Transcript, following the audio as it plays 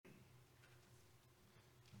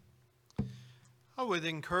I would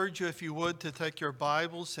encourage you, if you would, to take your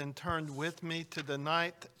Bibles and turn with me to the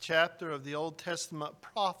 9th chapter of the Old Testament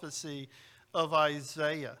prophecy of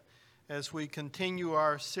Isaiah as we continue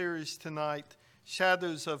our series tonight,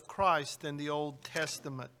 Shadows of Christ in the Old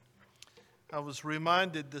Testament. I was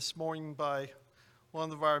reminded this morning by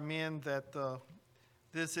one of our men that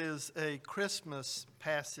this is a Christmas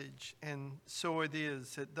passage, and so it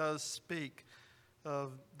is. It does speak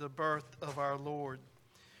of the birth of our Lord.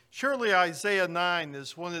 Surely Isaiah 9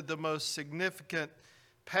 is one of the most significant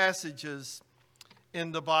passages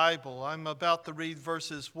in the Bible. I'm about to read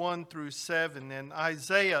verses 1 through 7, and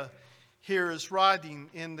Isaiah here is writing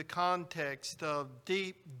in the context of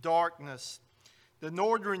deep darkness. The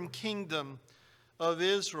northern kingdom of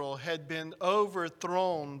Israel had been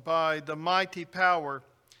overthrown by the mighty power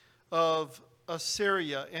of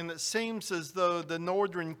Assyria, and it seems as though the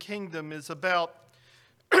northern kingdom is about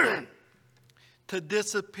to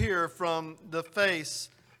disappear from the face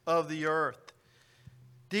of the earth.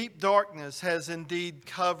 Deep darkness has indeed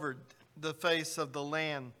covered the face of the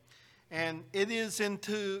land. And it is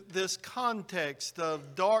into this context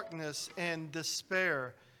of darkness and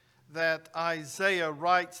despair that Isaiah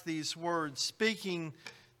writes these words, speaking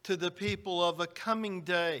to the people of a coming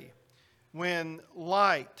day when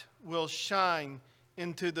light will shine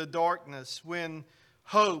into the darkness, when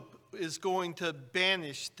hope is going to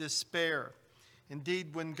banish despair.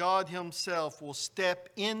 Indeed, when God himself will step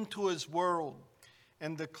into his world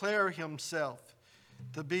and declare himself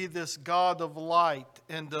to be this God of light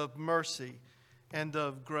and of mercy and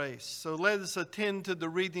of grace. So let us attend to the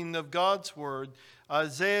reading of God's word,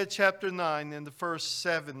 Isaiah chapter 9 in the first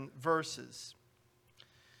 7 verses.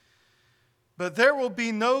 But there will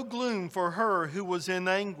be no gloom for her who was in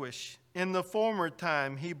anguish. In the former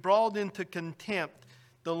time he brought into contempt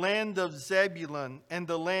the land of Zebulun and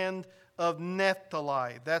the land of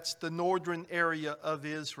Naphtali. That's the northern area of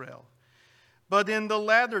Israel. But in the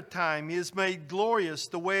latter time he has made glorious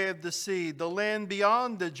the way of the sea, the land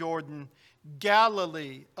beyond the Jordan,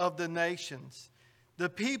 Galilee of the nations. The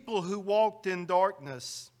people who walked in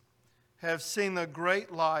darkness have seen a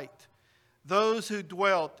great light. Those who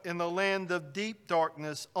dwelt in the land of deep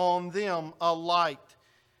darkness, on them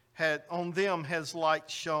has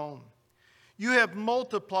light shone. You have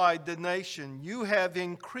multiplied the nation. You have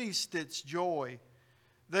increased its joy.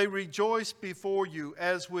 They rejoice before you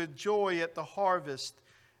as with joy at the harvest,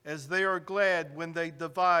 as they are glad when they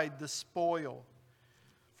divide the spoil.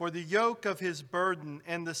 For the yoke of his burden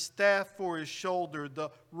and the staff for his shoulder, the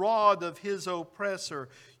rod of his oppressor,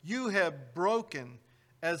 you have broken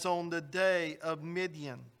as on the day of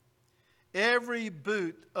Midian. Every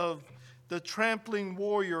boot of the trampling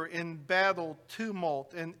warrior in battle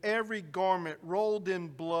tumult, and every garment rolled in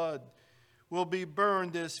blood will be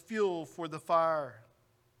burned as fuel for the fire.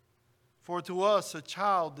 For to us a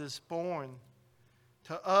child is born,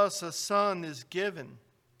 to us a son is given,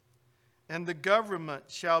 and the government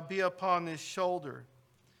shall be upon his shoulder,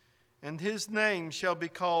 and his name shall be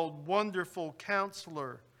called Wonderful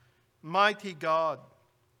Counselor, Mighty God,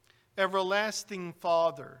 Everlasting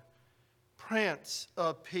Father, Prince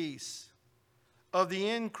of Peace. Of the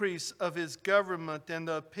increase of his government and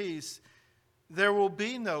of peace, there will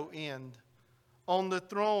be no end. On the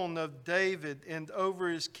throne of David and over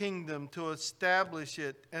his kingdom, to establish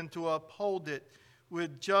it and to uphold it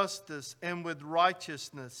with justice and with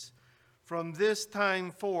righteousness from this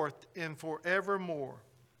time forth and forevermore.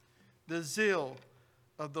 The zeal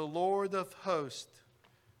of the Lord of hosts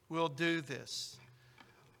will do this.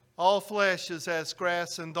 All flesh is as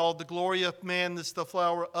grass, and all the glory of man is the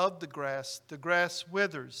flower of the grass. The grass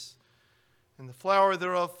withers, and the flower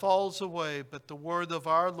thereof falls away, but the word of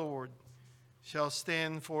our Lord shall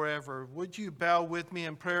stand forever. Would you bow with me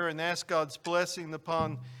in prayer and ask God's blessing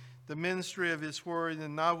upon the ministry of his word,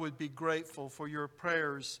 and I would be grateful for your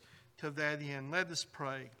prayers to that end. Let us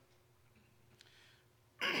pray.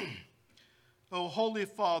 O Holy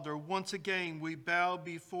Father, once again we bow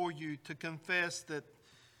before you to confess that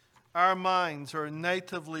our minds are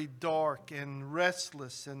natively dark and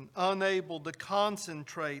restless and unable to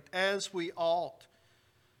concentrate as we ought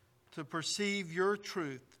to perceive your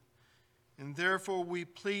truth. And therefore we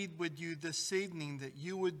plead with you this evening that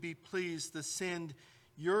you would be pleased to send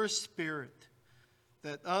your Spirit,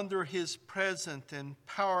 that under his present and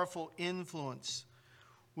powerful influence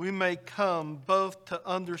we may come both to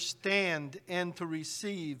understand and to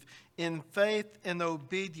receive in faith and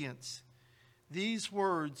obedience these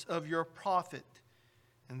words of your prophet,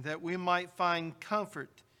 and that we might find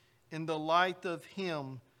comfort in the light of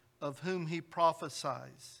him of whom he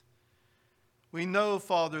prophesies. We know,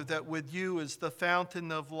 Father, that with you is the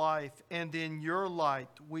fountain of life, and in your light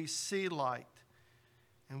we see light.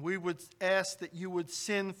 And we would ask that you would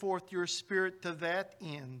send forth your Spirit to that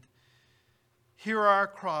end. Hear our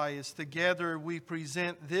cry as together we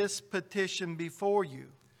present this petition before you.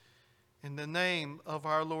 In the name of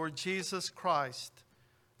our Lord Jesus Christ.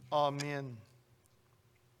 Amen.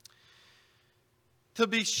 To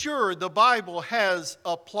be sure, the Bible has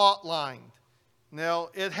a plot line. Now,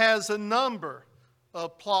 it has a number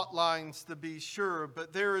of plot lines to be sure,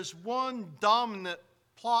 but there is one dominant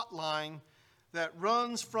plot line that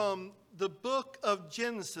runs from the book of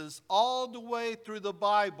Genesis all the way through the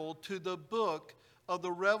Bible to the book of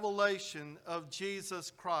the revelation of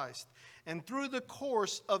Jesus Christ. And through the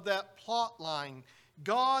course of that plot line,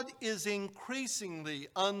 God is increasingly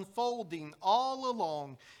unfolding all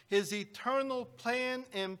along his eternal plan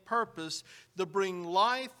and purpose to bring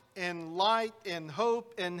life and light and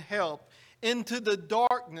hope and help into the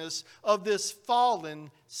darkness of this fallen,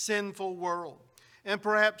 sinful world. And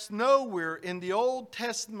perhaps nowhere in the Old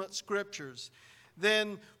Testament scriptures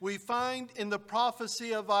than we find in the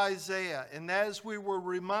prophecy of Isaiah. And as we were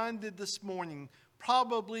reminded this morning,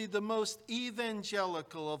 probably the most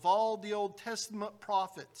evangelical of all the Old Testament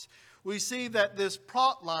prophets, we see that this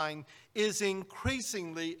plot line is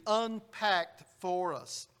increasingly unpacked for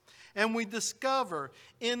us. And we discover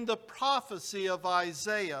in the prophecy of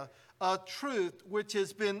Isaiah a truth which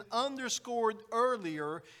has been underscored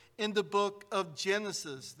earlier in the book of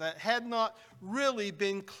Genesis that had not really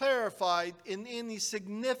been clarified in any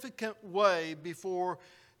significant way before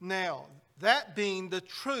now. That being the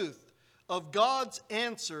truth of God's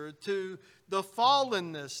answer to the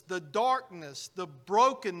fallenness, the darkness, the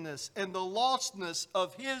brokenness, and the lostness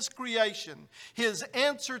of his creation. His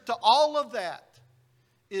answer to all of that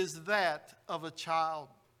is that of a child.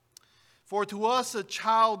 For to us a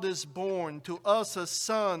child is born, to us a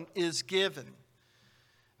son is given.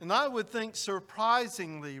 And I would think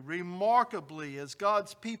surprisingly, remarkably, as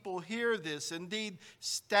God's people hear this, indeed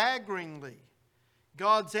staggeringly,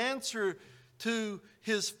 God's answer to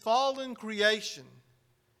his fallen creation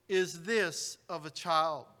is this of a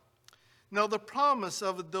child. Now, the promise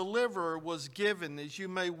of a deliverer was given, as you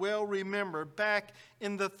may well remember, back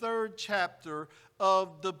in the 3rd chapter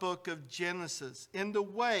of the book of Genesis. In the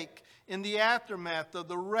wake, in the aftermath of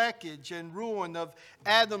the wreckage and ruin of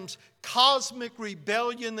Adam's cosmic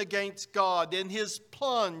rebellion against God and his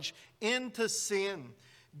plunge into sin,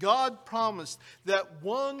 God promised that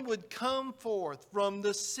one would come forth from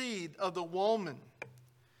the seed of the woman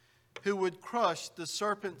who would crush the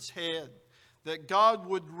serpent's head. That God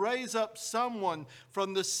would raise up someone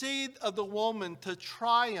from the seed of the woman to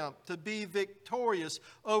triumph, to be victorious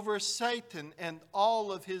over Satan and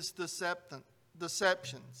all of his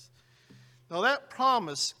deceptions. Now that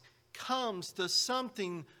promise comes to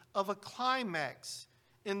something of a climax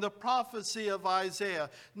in the prophecy of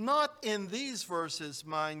Isaiah. Not in these verses,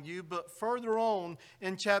 mind you, but further on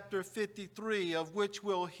in chapter 53, of which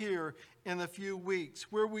we'll hear in a few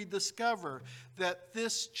weeks, where we discover that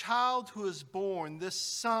this child who is born, this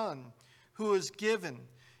son who is given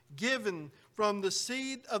from the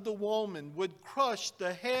seed of the woman, would crush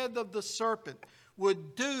the head of the serpent,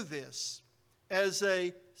 would do this as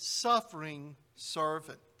a suffering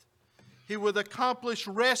servant. He would accomplish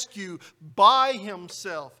rescue by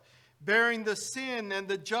himself, bearing the sin and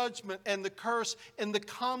the judgment and the curse and the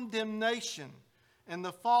condemnation and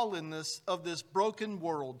the fallenness of this broken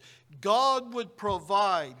world. God would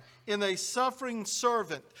provide in a suffering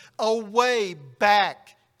servant a way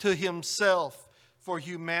back to himself for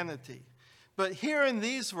humanity. But here in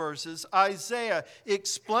these verses, Isaiah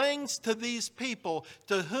explains to these people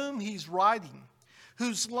to whom he's writing,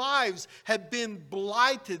 whose lives have been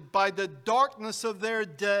blighted by the darkness of their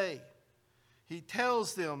day. He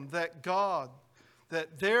tells them that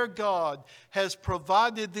their God has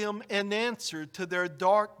provided them an answer to their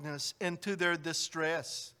darkness and to their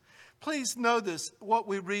distress. Please notice what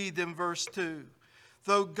we read in verse 2.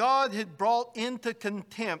 Though God had brought into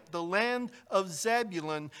contempt the land of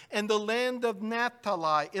Zebulun and the land of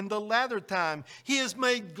Naphtali in the latter time, he has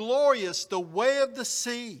made glorious the way of the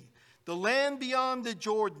sea, the land beyond the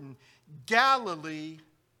Jordan, Galilee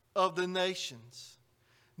of the nations.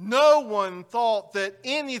 No one thought that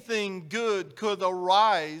anything good could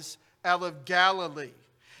arise out of Galilee.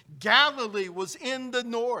 Galilee was in the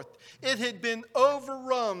north. It had been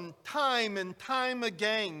overrun time and time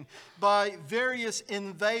again by various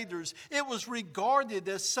invaders. It was regarded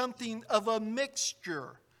as something of a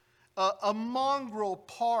mixture, a mongrel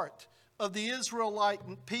part of the Israelite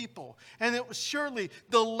people. And it was surely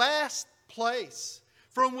the last place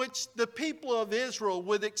from which the people of Israel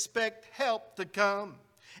would expect help to come.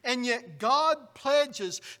 And yet God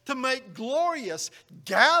pledges to make glorious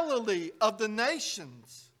Galilee of the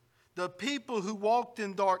nations. The people who walked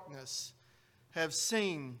in darkness have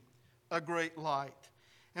seen a great light.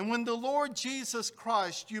 And when the Lord Jesus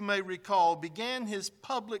Christ, you may recall, began his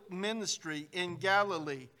public ministry in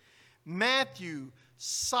Galilee, Matthew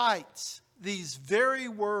cites these very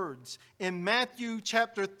words in Matthew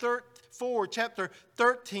chapter 4, chapter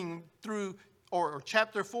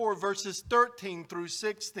 4, verses 13 through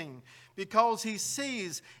 16, because he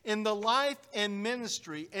sees in the life and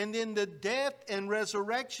ministry and in the death and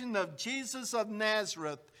resurrection of Jesus of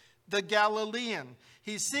Nazareth, the Galilean,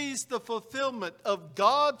 he sees the fulfillment of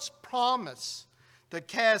God's promise to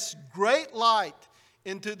cast great light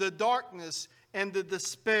into the darkness and the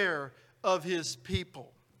despair of his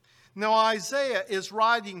people. Now, Isaiah is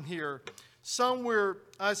writing here somewhere,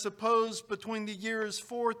 I suppose, between the years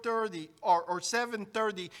 430 or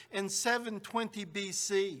 730 and 720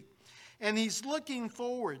 BC. And he's looking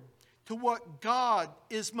forward to what God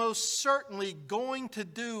is most certainly going to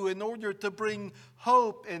do in order to bring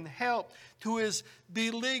hope and help to his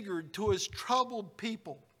beleaguered, to his troubled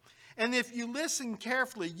people. And if you listen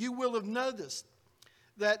carefully, you will have noticed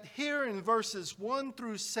that here in verses 1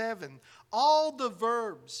 through 7, all the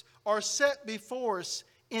verbs are set before us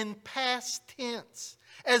in past tense,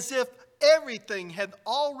 as if everything had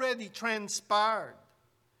already transpired.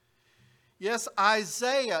 Yes,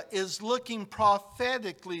 Isaiah is looking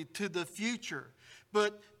prophetically to the future,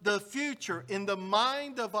 but the future in the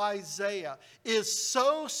mind of Isaiah is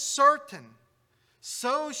so certain,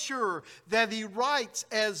 so sure, that he writes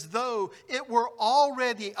as though it were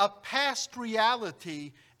already a past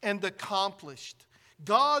reality and accomplished.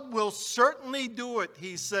 God will certainly do it,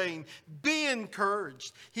 he's saying. Be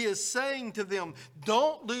encouraged. He is saying to them,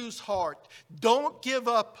 don't lose heart. Don't give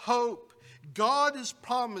up hope. God has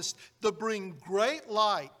promised to bring great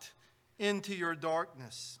light into your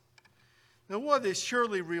darkness. Now, what is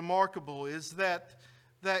surely remarkable is that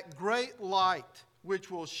great light which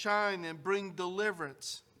will shine and bring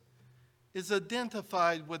deliverance is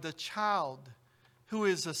identified with a child who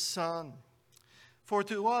is a son. For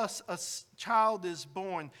to us a child is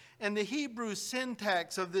born. And the Hebrew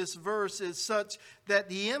syntax of this verse is such that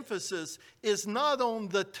the emphasis is not on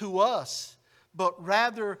the to us, but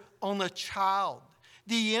rather on a child.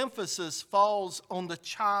 The emphasis falls on the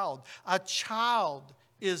child. A child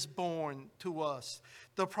is born to us.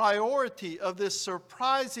 The priority of this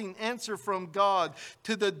surprising answer from God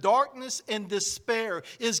to the darkness and despair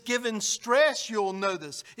is given stress, you'll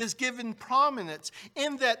notice, is given prominence,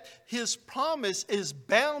 in that his promise is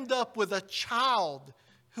bound up with a child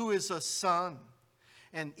who is a son.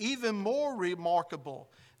 And even more remarkable,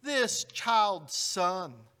 this child's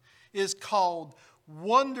son is called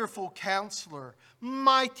Wonderful Counselor,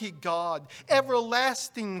 Mighty God,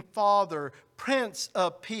 Everlasting Father, Prince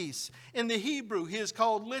of Peace. In the Hebrew, he is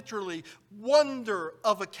called literally Wonder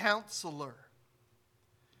of a Counselor.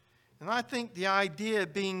 And I think the idea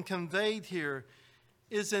being conveyed here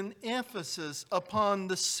is an emphasis upon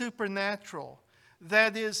the supernatural.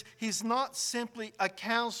 That is, he's not simply a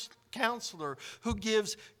counselor who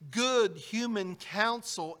gives good human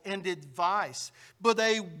counsel and advice, but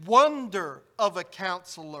a wonder of a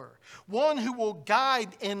counselor, one who will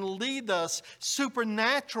guide and lead us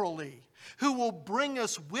supernaturally, who will bring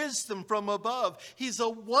us wisdom from above. He's a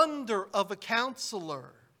wonder of a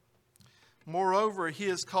counselor. Moreover, he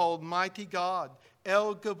is called Mighty God,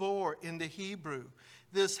 El Gabor in the Hebrew.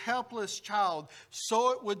 This helpless child,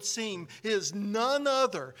 so it would seem, is none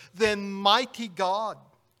other than Mighty God.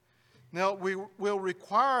 Now, we will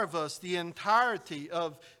require of us the entirety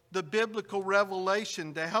of the biblical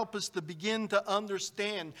revelation to help us to begin to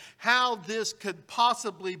understand how this could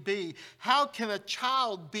possibly be. How can a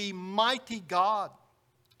child be Mighty God?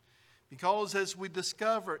 Because as we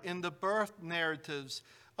discover in the birth narratives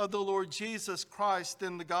of the Lord Jesus Christ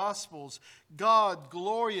in the Gospels, God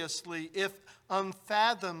gloriously, if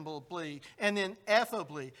unfathomably and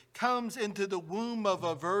ineffably, comes into the womb of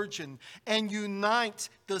a virgin and unites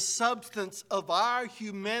the substance of our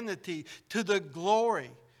humanity to the glory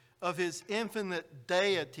of his infinite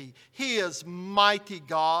deity. He is Mighty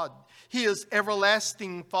God. He is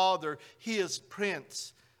Everlasting Father. He is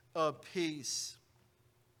Prince of Peace.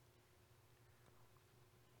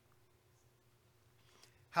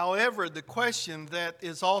 However, the question that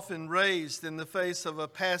is often raised in the face of a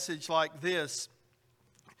passage like this,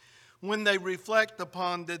 when they reflect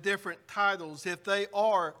upon the different titles, if they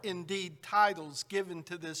are indeed titles given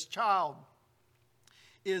to this child,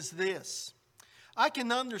 is this. I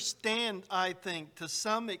can understand, I think, to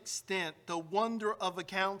some extent, the wonder of a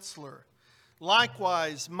counselor.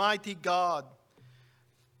 Likewise, Mighty God,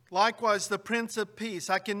 Likewise, the Prince of Peace.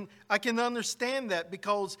 I can understand that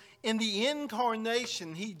because in the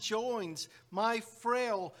incarnation, he joins my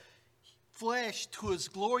frail flesh to his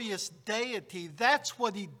glorious deity. That's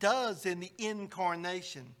what he does in the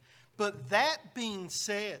incarnation. But that being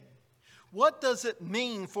said, what does it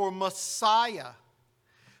mean for Messiah,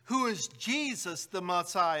 who is Jesus the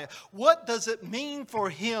Messiah? What does it mean for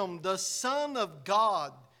him, the Son of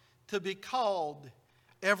God, to be called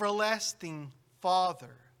Everlasting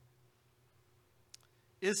Father?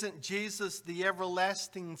 Isn't Jesus the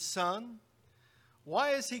everlasting Son?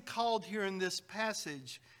 Why is he called here in this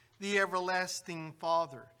passage the everlasting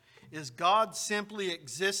Father? Is God simply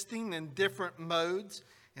existing in different modes?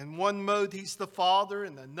 In one mode, he's the Father.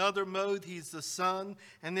 In another mode, he's the Son.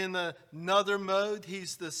 And in another mode,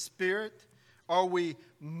 he's the Spirit. Are we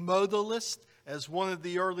modalist, as one of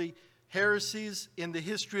the early heresies in the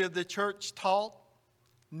history of the church taught?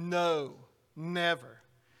 No, never.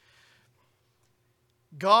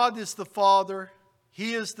 God is the Father.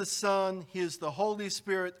 He is the Son. He is the Holy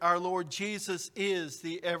Spirit. Our Lord Jesus is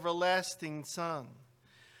the everlasting Son.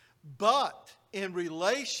 But in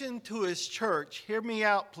relation to his church, hear me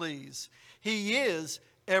out please, he is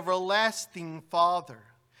everlasting Father.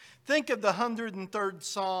 Think of the 103rd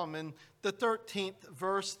Psalm and the 13th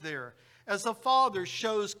verse there. As a father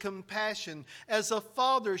shows compassion, as a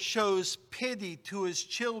father shows pity to his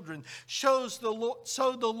children, so the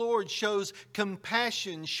Lord shows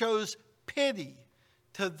compassion, shows pity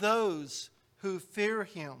to those who fear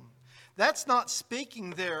him. That's not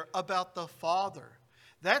speaking there about the Father.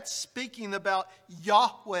 That's speaking about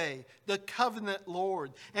Yahweh, the covenant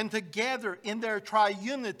Lord. And together in their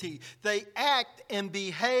triunity, they act and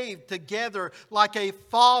behave together like a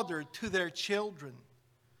father to their children.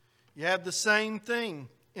 You have the same thing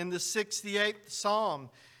in the 68th Psalm.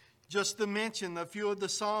 Just to mention a few of the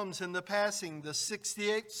Psalms in the passing, the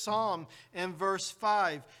 68th Psalm and verse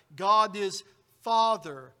 5, God is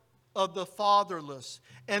Father of the fatherless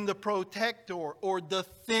and the protector or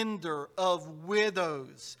defender of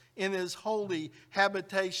widows in his holy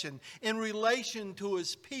habitation. In relation to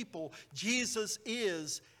his people, Jesus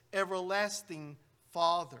is everlasting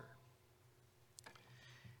Father.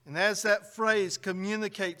 And as that phrase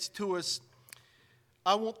communicates to us,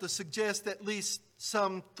 I want to suggest at least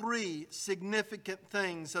some 3 significant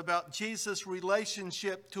things about Jesus'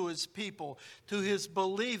 relationship to his people, to his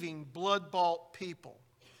believing, blood-bought people.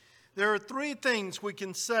 There are 3 things we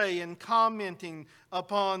can say in commenting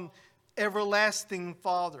upon everlasting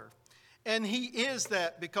Father. And he is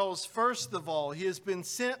that because, first of all, he has been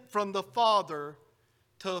sent from the Father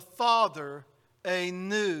to father a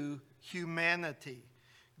new humanity.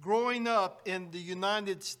 Growing up in the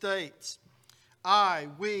United States,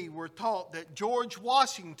 we were taught that George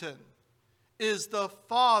Washington is the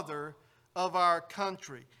father of our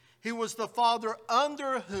country. He was the father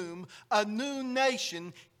under whom a new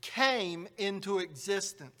nation came into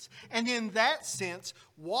existence. And in that sense,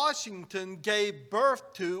 Washington gave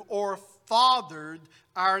birth to or fathered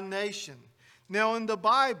our nation. Now in the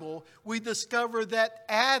Bible, we discover that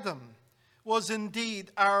Adam was indeed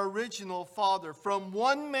our original father. From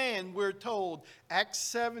one man, we're told, Acts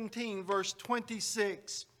 17, verse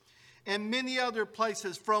 26, and many other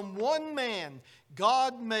places, from one man,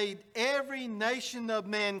 God made every nation of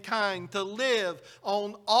mankind to live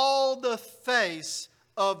on all the face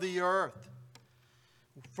of the earth.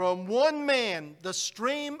 From one man, the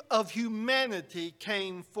stream of humanity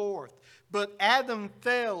came forth. But Adam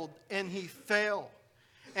failed, and he fell.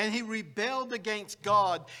 And he rebelled against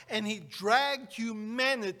God, and he dragged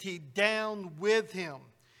humanity down with him.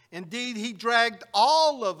 Indeed, he dragged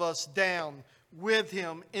all of us down with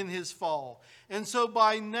him in his fall. And so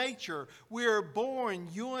by nature, we are born,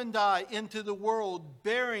 you and I, into the world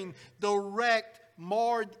bearing the wrecked,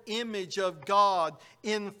 marred image of God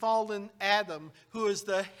in fallen Adam, who is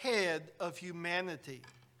the head of humanity.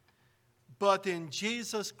 But in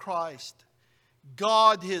Jesus Christ,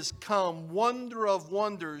 God has come, wonder of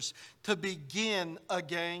wonders, to begin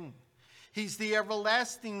again. He's the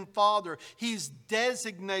everlasting Father. He's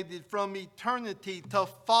designated from eternity to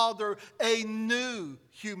father a new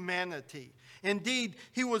humanity. Indeed,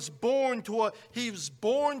 he was born to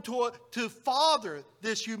father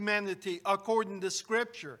this humanity according to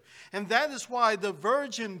Scripture. And that is why the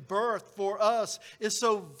virgin birth for us is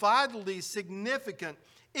so vitally significant.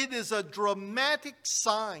 It is a dramatic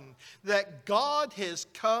sign that God has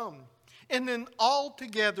come in an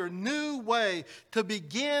altogether new way to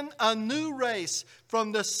begin a new race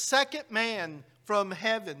from the second man, from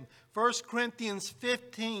heaven. 1 Corinthians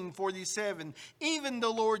 15:47. Even the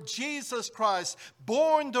Lord Jesus Christ,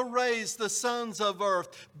 born to raise the sons of earth,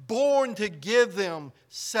 born to give them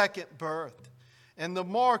second birth. And the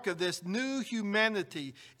mark of this new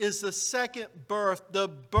humanity is the second birth, the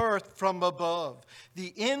birth from above,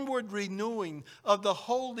 the inward renewing of the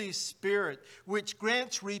Holy Spirit, which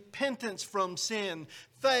grants repentance from sin,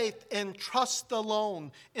 faith, and trust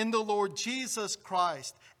alone in the Lord Jesus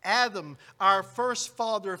Christ. Adam, our first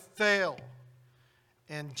father, fell,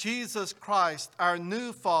 and Jesus Christ, our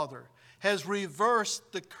new father, has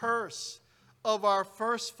reversed the curse of our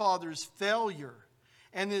first father's failure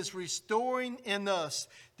and is restoring in us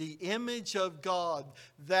the image of God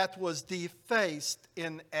that was defaced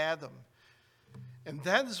in Adam. And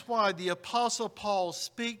that is why the Apostle Paul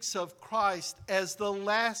speaks of Christ as the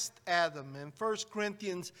last Adam in 1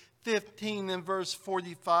 Corinthians 15 and verse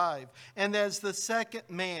 45. And as the second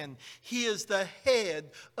man, he is the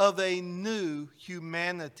head of a new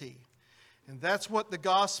humanity. And that's what the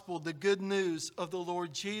gospel, the good news of the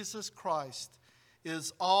Lord Jesus Christ,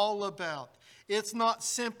 is all about. It's not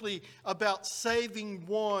simply about saving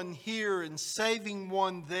one here and saving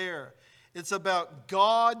one there. It's about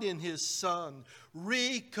God in His Son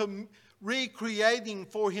recreating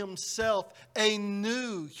for Himself a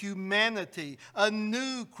new humanity, a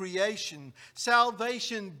new creation.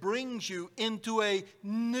 Salvation brings you into a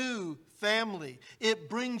new family. It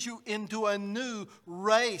brings you into a new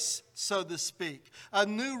race, so to speak. A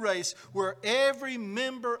new race where every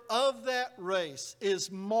member of that race is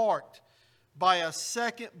marked by a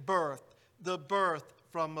second birth, the birth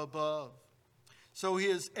from above. So He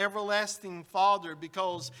is everlasting Father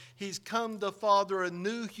because He's come to father a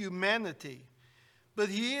new humanity. But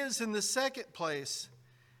He is, in the second place,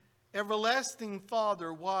 everlasting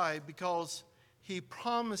Father. Why? Because He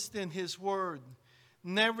promised in His Word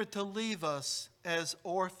never to leave us as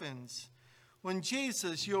orphans. When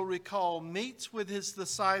Jesus, you'll recall, meets with His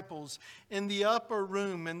disciples in the upper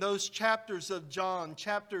room in those chapters of John,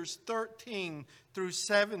 chapters 13 through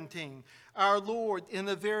 17, our Lord, in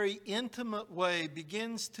a very intimate way,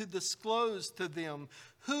 begins to disclose to them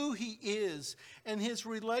who He is and His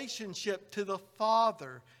relationship to the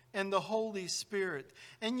Father and the Holy Spirit.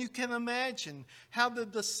 And you can imagine how the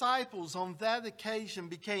disciples on that occasion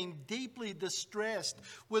became deeply distressed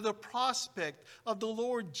with the prospect of the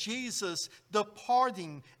Lord Jesus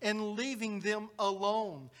departing and leaving them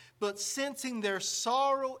alone. But sensing their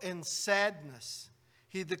sorrow and sadness,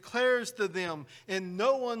 He declares to them in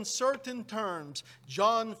no uncertain terms,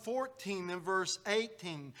 John 14 and verse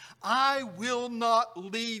 18, I will not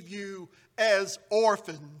leave you as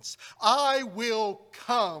orphans. I will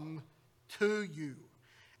come to you.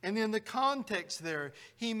 And in the context there,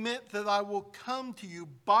 He meant that I will come to you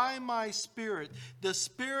by my Spirit, the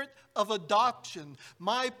Spirit of adoption.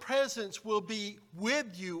 My presence will be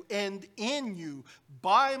with you and in you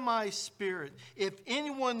by my Spirit. If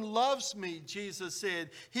anyone loves me, Jesus said,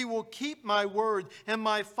 he will keep my word, and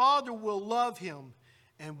my Father will love him,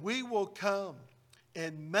 and we will come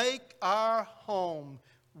and make our home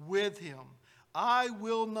with him. I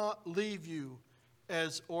will not leave you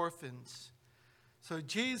as orphans. So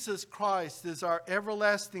Jesus Christ is our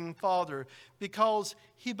everlasting Father because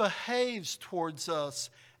He behaves towards us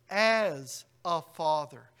as a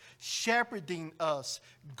father, shepherding us,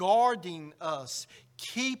 guarding us,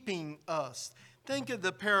 keeping us. Think of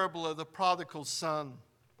the parable of the prodigal son,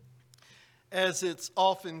 as it's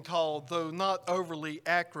often called, though not overly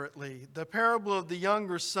accurately. The parable of the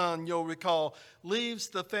younger son, you'll recall, leaves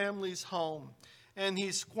the family's home, and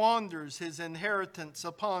he squanders his inheritance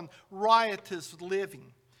upon riotous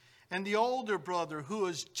living. And the older brother, who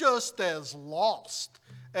is just as lost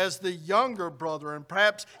as the younger brother, and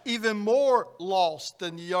perhaps even more lost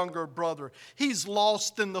than the younger brother, he's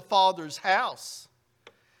lost in the father's house.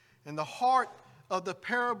 And the heart of the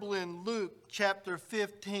parable in Luke chapter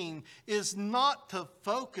 15 is not to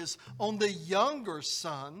focus on the younger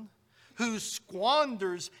son who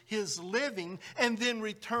squanders his living and then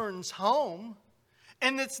returns home.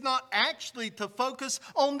 And it's not actually to focus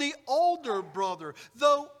on the older brother,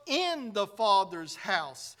 though in the father's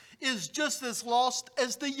house, is just as lost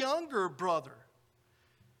as the younger brother,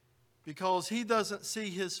 because he doesn't see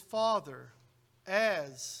his father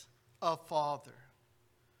as a father.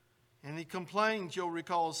 And he complains, you'll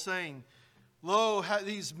recall, saying, Lo,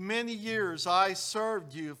 these many years I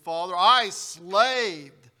served you, Father. I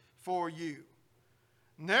slaved for you.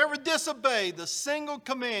 Never disobeyed a single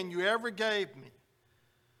command you ever gave me.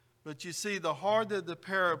 But you see, the heart of the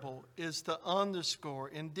parable is to underscore,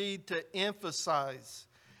 indeed to emphasize,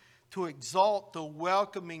 to exalt the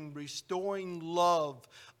welcoming, restoring love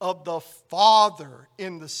of the Father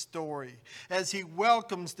in the story, as he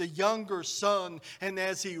welcomes the younger son and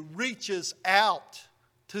as he reaches out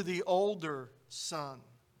to the older son.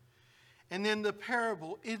 And in the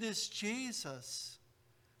parable, it is Jesus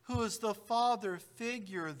who is the father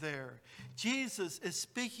figure there. Jesus is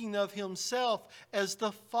speaking of himself as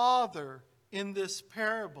the Father in this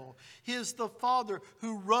parable. He is the Father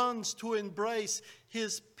who runs to embrace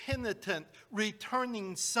his penitent,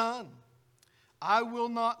 returning son. I will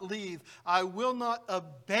not leave. I will not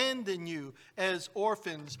abandon you as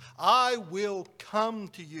orphans. I will come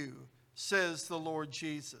to you, says the Lord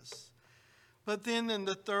Jesus. But then in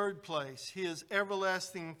the third place, he is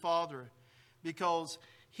everlasting Father, because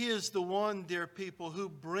he is the one, dear people, who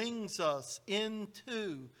brings us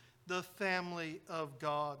into the family of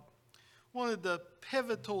God. One of the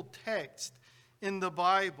pivotal texts in the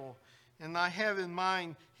Bible, and I have in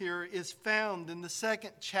mind here, is found in the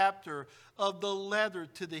second chapter of the letter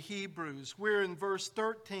to the Hebrews, where in verse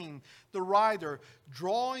 13, the writer,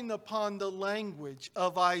 drawing upon the language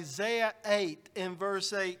of Isaiah 8 and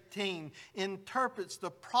verse 18, interprets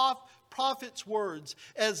the prophet's words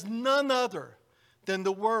as none other than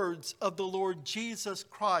the words of the Lord Jesus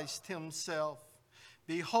Christ himself.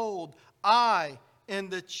 Behold, I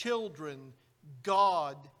and the children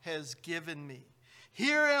God has given me.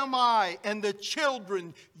 Here am I and the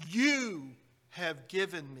children you have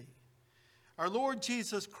given me. Our Lord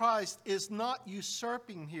Jesus Christ is not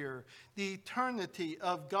usurping here the eternity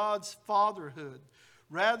of God's fatherhood.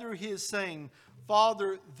 Rather, he is saying,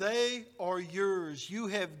 Father, they are yours. You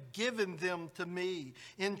have given them to me,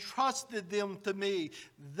 entrusted them to me.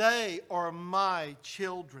 They are my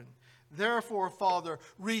children. Therefore, Father,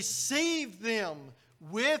 receive them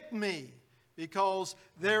with me, because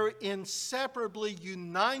they're inseparably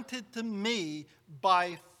united to me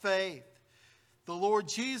by faith. The Lord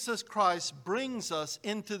Jesus Christ brings us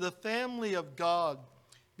into the family of God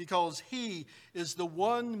because he is the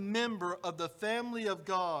one member of the family of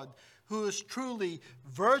God who is truly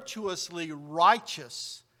virtuously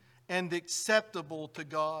righteous and acceptable to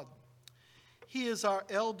God. He is our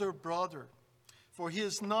elder brother, for he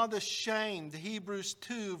is not ashamed, Hebrews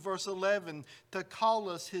 2 verse 11, to call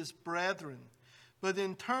us his brethren. But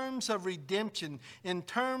in terms of redemption, in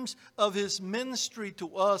terms of his ministry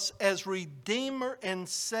to us as Redeemer and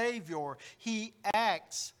Savior, he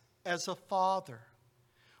acts as a father.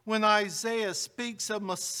 When Isaiah speaks of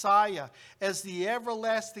Messiah as the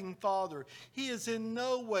everlasting Father, he is in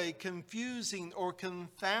no way confusing or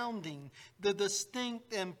confounding the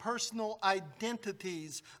distinct and personal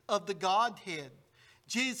identities of the Godhead.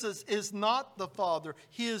 Jesus is not the Father,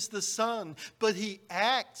 he is the Son, but he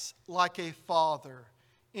acts like a father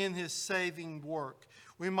in his saving work.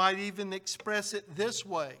 We might even express it this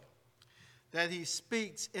way, that he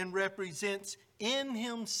speaks and represents in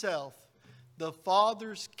himself the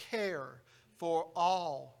Father's care for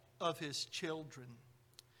all of his children.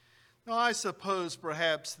 Now, I suppose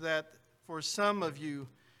perhaps that for some of you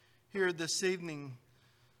here this evening,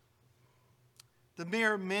 the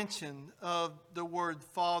mere mention of the word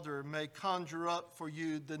Father may conjure up for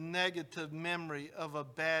you the negative memory of a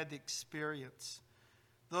bad experience.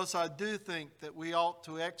 Thus, I do think that we ought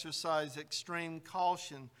to exercise extreme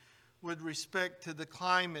caution with respect to the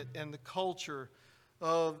climate and the culture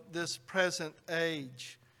of this present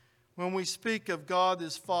age when we speak of God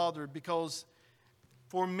as Father, because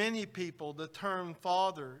for many people the term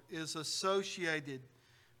Father is associated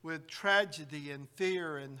with tragedy and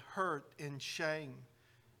fear and hurt and shame.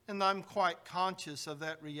 And I'm quite conscious of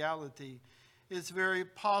that reality. It's very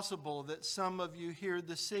possible that some of you here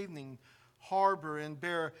this evening harbor and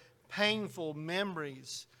bear painful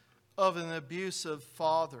memories of an abusive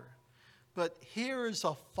father. But here is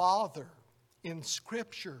a father in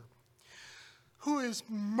Scripture who is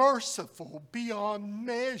merciful beyond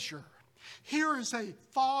measure. Here is a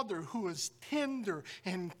father who is tender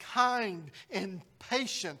and kind and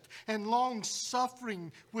patient and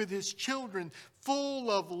long-suffering with his children,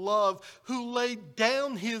 full of love, who laid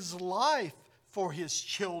down his life for his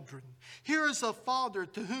children. Here is a father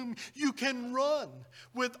to whom you can run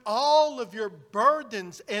with all of your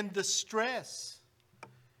burdens and distress.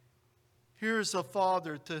 Here is a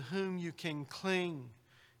father to whom you can cling,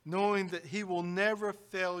 knowing that he will never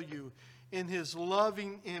fail you in his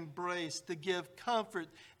loving embrace to give comfort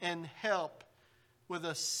and help with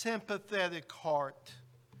a sympathetic heart.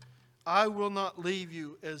 I will not leave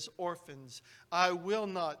you as orphans. I will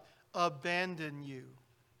not abandon you.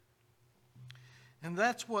 And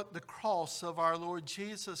that's what the cross of our Lord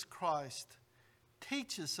Jesus Christ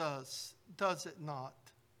teaches us, does it not?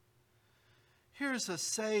 Here's a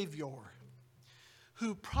Savior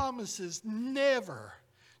who promises never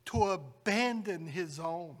to abandon his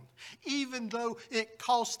own, even though it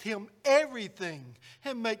cost him everything.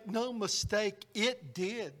 And make no mistake, it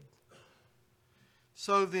did.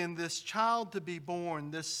 So then, this child to be born,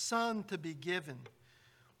 this son to be given,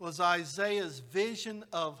 was Isaiah's vision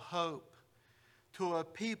of hope to a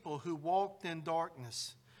people who walked in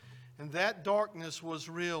darkness. And that darkness was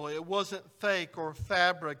real. It wasn't fake or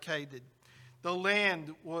fabricated. The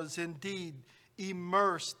land was indeed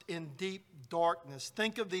immersed in deep darkness.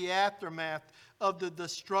 Think of the aftermath of the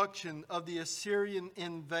destruction of the Assyrian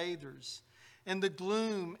invaders and the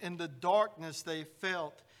gloom and the darkness they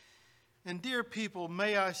felt. And dear people,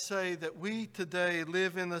 may I say that we today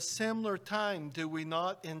live in a similar time, do we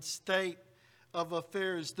not, in state of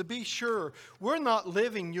affairs. To be sure, we're not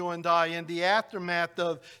living, you and I, in the aftermath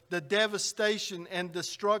of the devastation and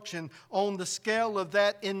destruction on the scale of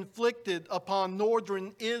that inflicted upon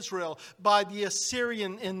northern Israel by the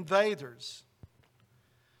Assyrian invaders.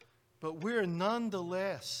 But we're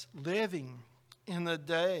nonetheless living in a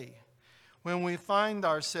day when we find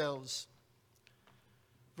ourselves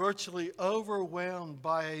virtually overwhelmed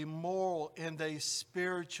by a moral and a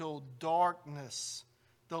spiritual darkness,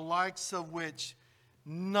 the likes of which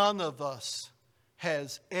none of us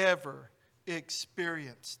has ever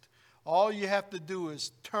experienced. All you have to do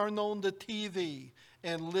is turn on the TV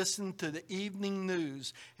and listen to the evening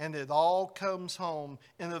news, and it all comes home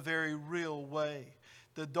in a very real way.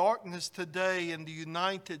 The darkness today in the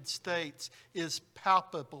United States is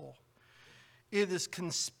palpable. It is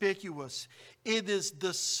conspicuous. It is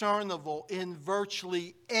discernible in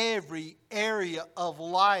virtually every area of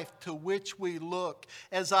life to which we look.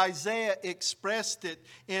 As Isaiah expressed it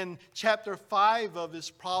in chapter 5 of his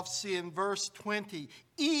prophecy in verse 20,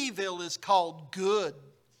 evil is called good,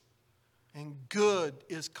 and good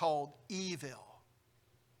is called evil.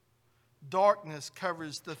 Darkness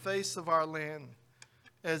covers the face of our land,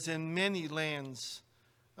 as in many lands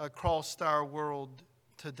across our world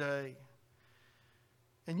today.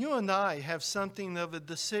 And you and I have something of a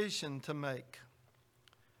decision to make.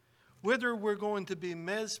 Whether we're going to be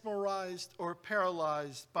mesmerized or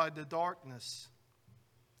paralyzed by the darkness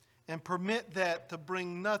and permit that to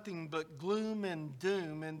bring nothing but gloom and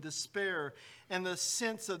doom and despair and a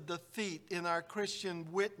sense of defeat in our Christian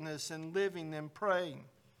witness and living and praying.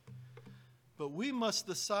 But we must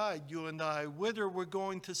decide, you and I, whether we're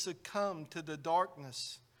going to succumb to the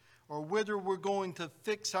darkness or whether we're going to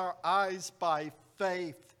fix our eyes by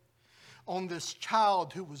faith on this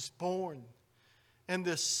child who was born and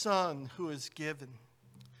this son who is given.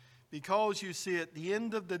 Because you see, at the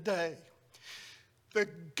end of the day, the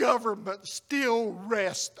government still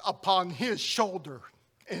rests upon his shoulder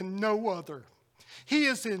and no other. He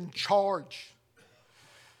is in charge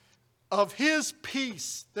of his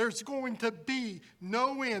peace. There's going to be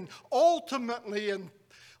no end. Ultimate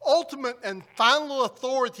and final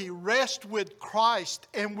authority rests with Christ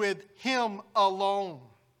and with him alone.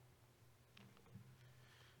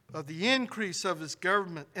 Of the increase of his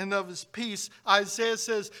government and of his peace, Isaiah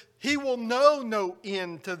says, he will know no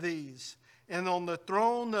end to these. And on the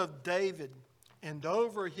throne of David and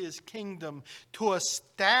over his kingdom, to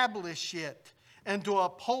establish it and to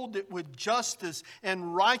uphold it with justice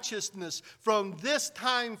and righteousness from this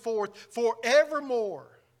time forth forevermore.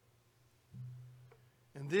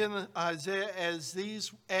 And then Isaiah adds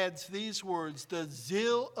these words, the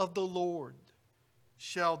zeal of the Lord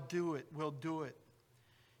shall do it, will do it.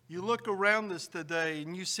 You look around us today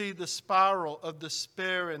and you see the spiral of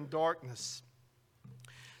despair and darkness.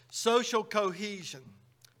 Social cohesion,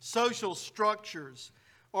 social structures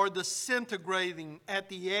are disintegrating at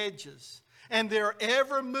the edges, and they're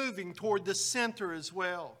ever moving toward the center as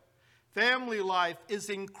well. Family life is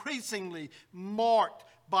increasingly marked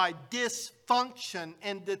by dysfunction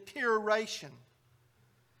and deterioration.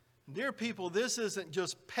 Dear people, this isn't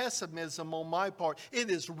just pessimism on my part, it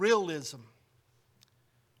is realism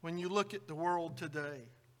when you look at the world today.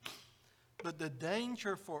 But the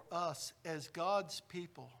danger for us as God's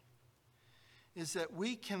people is that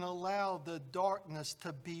we can allow the darkness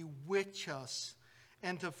to bewitch us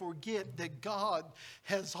and to forget that God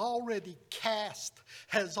has already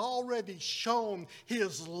shown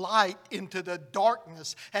his light into the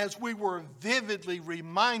darkness, as we were vividly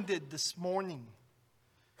reminded this morning.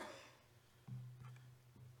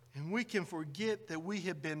 And we can forget that we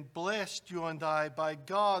have been blessed, you and I, by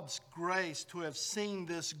God's grace to have seen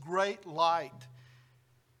this great light.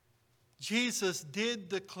 Jesus did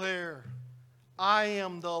declare, I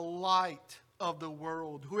am the light of the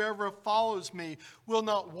world. Whoever follows me will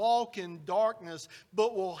not walk in darkness,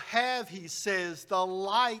 but will have, he says, the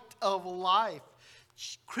light of life.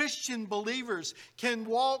 Christian believers can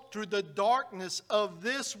walk through the darkness of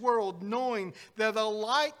this world knowing that a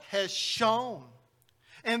light has shone.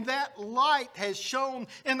 And that light has shone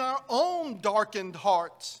in our own darkened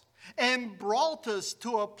hearts and brought us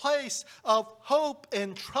to a place of hope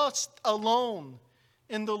and trust alone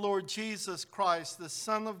in the Lord Jesus Christ, the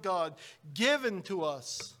Son of God, given to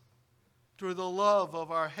us through the love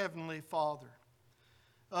of our Heavenly Father.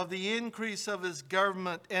 Of the increase of His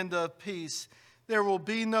government and of peace, there will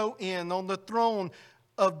be no end on the throne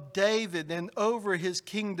of David and over His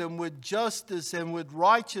kingdom with justice and with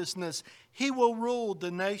righteousness. He will rule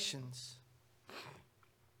the nations.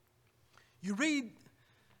 You read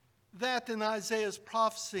that in Isaiah's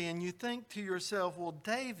prophecy and you think to yourself, well,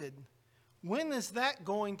 David, when is that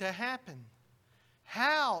going to happen?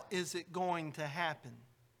 How is it going to happen?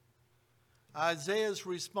 Isaiah's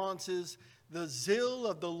response is, the zeal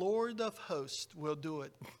of the Lord of hosts will do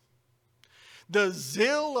it. The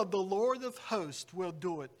zeal of the Lord of hosts will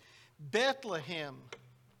do it. Bethlehem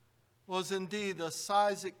was indeed a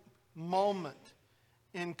seismic moment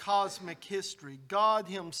in cosmic history. God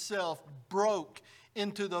Himself broke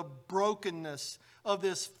into the brokenness of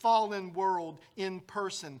this fallen world in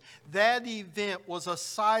person. That event was a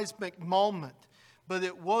seismic moment, but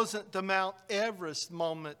it wasn't the Mount Everest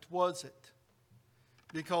moment, was it?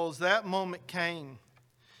 Because that moment came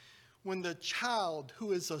when the child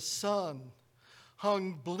who is a son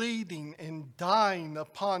hung bleeding and dying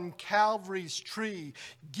upon Calvary's tree,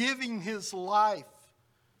 giving His life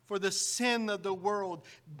for the sin of the world,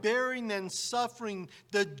 bearing and suffering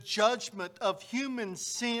the judgment of human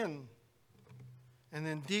sin, and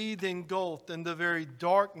indeed engulfed in the very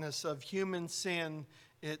darkness of human sin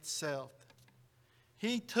itself.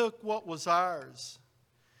 He took what was ours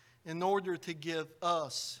in order to give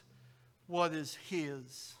us what is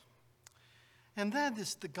His. And that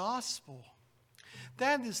is the gospel.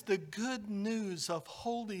 That is the good news of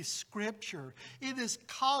Holy Scripture. It is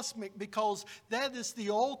cosmic because that is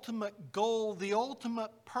the ultimate goal, the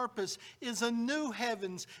ultimate purpose is a new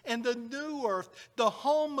heavens and a new earth, the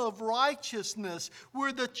home of righteousness,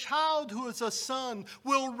 where the child who is a son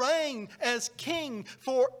will reign as king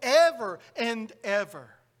forever and ever.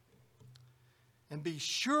 And be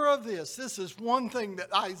sure of this. This is one thing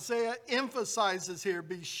that Isaiah emphasizes here.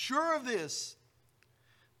 Be sure of this.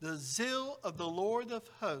 The zeal of the Lord of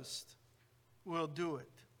hosts will do it.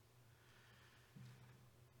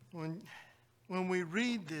 When we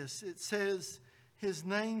read this, it says, His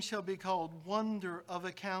name shall be called Wonder of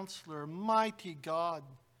a Counselor, Mighty God,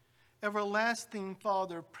 Everlasting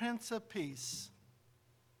Father, Prince of Peace.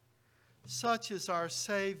 Such is our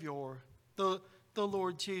Savior, the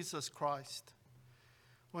Lord Jesus Christ.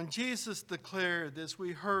 When Jesus declared, as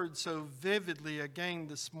we heard so vividly again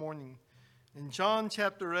this morning, in John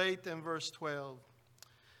chapter 8 and verse 12,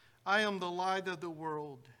 I am the light of the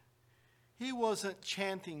world. He wasn't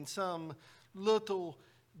chanting some little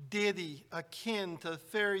ditty akin to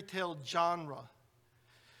fairy tale genre.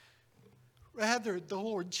 Rather, the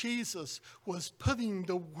Lord Jesus was putting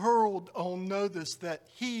the world on notice that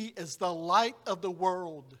He, as the light of the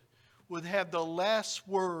world, would have the last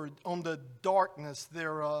word on the darkness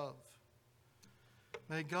thereof.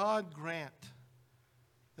 May God grant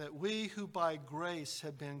that we who by grace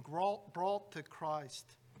have been brought to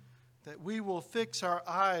Christ, that we will fix our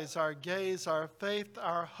eyes, our gaze, our faith,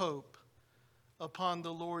 our hope upon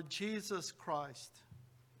the Lord Jesus Christ.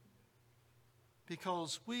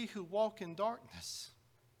 Because we who walk in darkness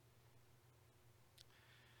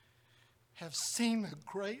have seen a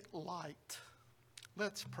great light.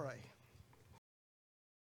 Let's pray.